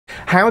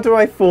How do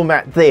I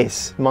format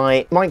this,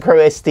 my micro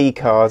SD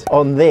card,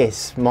 on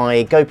this,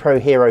 my GoPro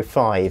Hero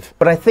 5?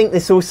 But I think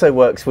this also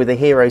works with a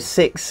Hero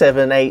 6,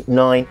 7, 8,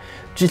 9.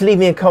 Just leave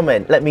me a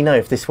comment, let me know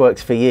if this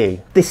works for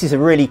you. This is a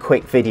really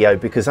quick video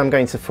because I'm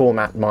going to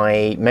format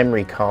my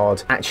memory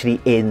card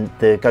actually in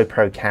the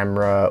GoPro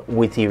camera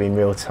with you in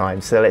real time.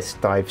 So let's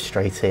dive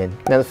straight in.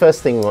 Now the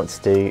first thing we want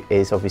to do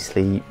is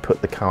obviously put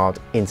the card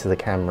into the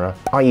camera.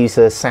 I use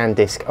a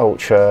SanDisk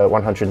Ultra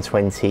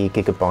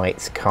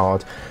 120GB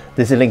card.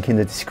 There's a link in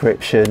the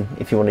description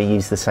if you want to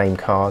use the same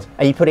card.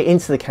 And you put it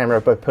into the camera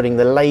by putting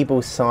the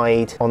label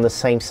side on the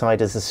same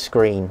side as the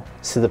screen.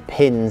 So the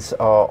pins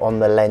are on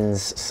the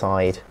lens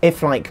side.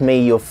 If, like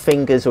me, your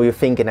fingers or your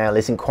fingernail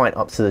isn't quite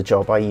up to the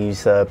job, I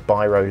use a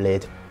biro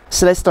lid.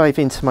 So let's dive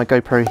into my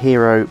GoPro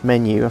Hero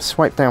menu. I'll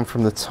swipe down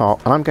from the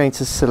top and I'm going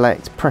to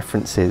select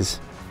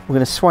Preferences. We're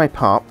going to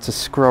swipe up to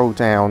scroll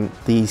down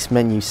these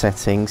menu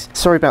settings.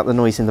 Sorry about the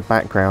noise in the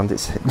background,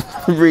 it's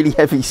a really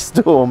heavy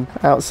storm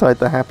outside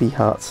the Happy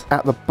Hut.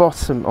 At the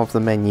bottom of the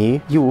menu,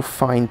 you will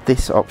find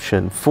this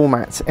option,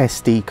 Format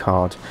SD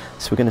card.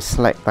 So we're going to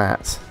select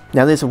that.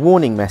 Now there's a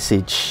warning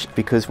message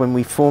because when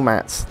we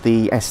format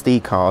the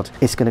SD card,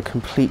 it's going to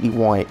completely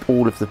wipe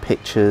all of the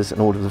pictures and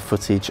all of the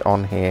footage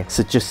on here.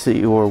 So just so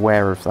you're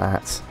aware of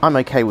that. I'm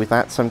okay with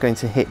that, so I'm going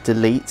to hit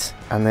delete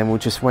and then we'll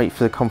just wait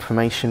for the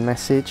confirmation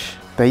message.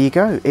 There you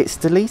go, it's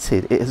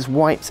deleted. It has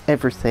wiped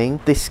everything.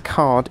 This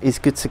card is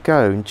good to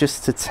go. And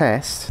just to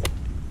test,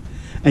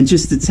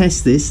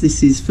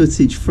 this is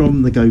footage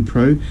from the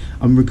GoPro.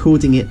 I'm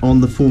recording it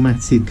on the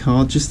formatted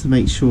card just to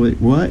make sure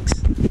it works.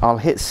 I'll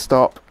hit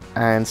stop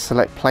and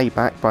select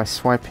playback by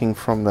swiping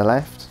from the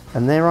left,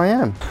 and there I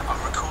am.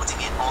 I'm recording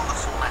it on the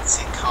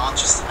formatted card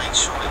just to make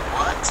sure it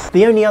works.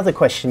 The only other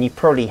question you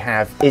probably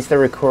have, is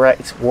there a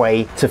correct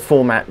way to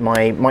format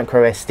my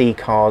micro SD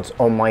card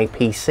on my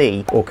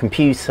PC or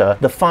computer?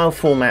 The file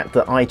format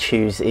that I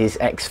choose is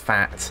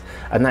ExFAT,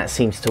 and that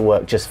seems to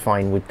work just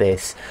fine with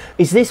this.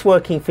 Is this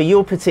working for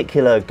your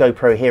particular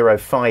GoPro Hero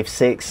 5,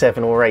 6,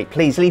 7 or 8?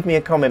 Please leave me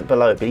a comment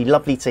below, it'd be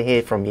lovely to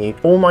hear from you.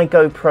 All my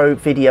GoPro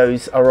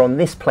videos are on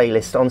this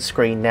playlist on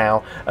screen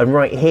now, and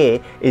right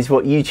here is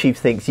what YouTube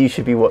thinks you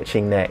should be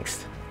watching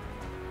next.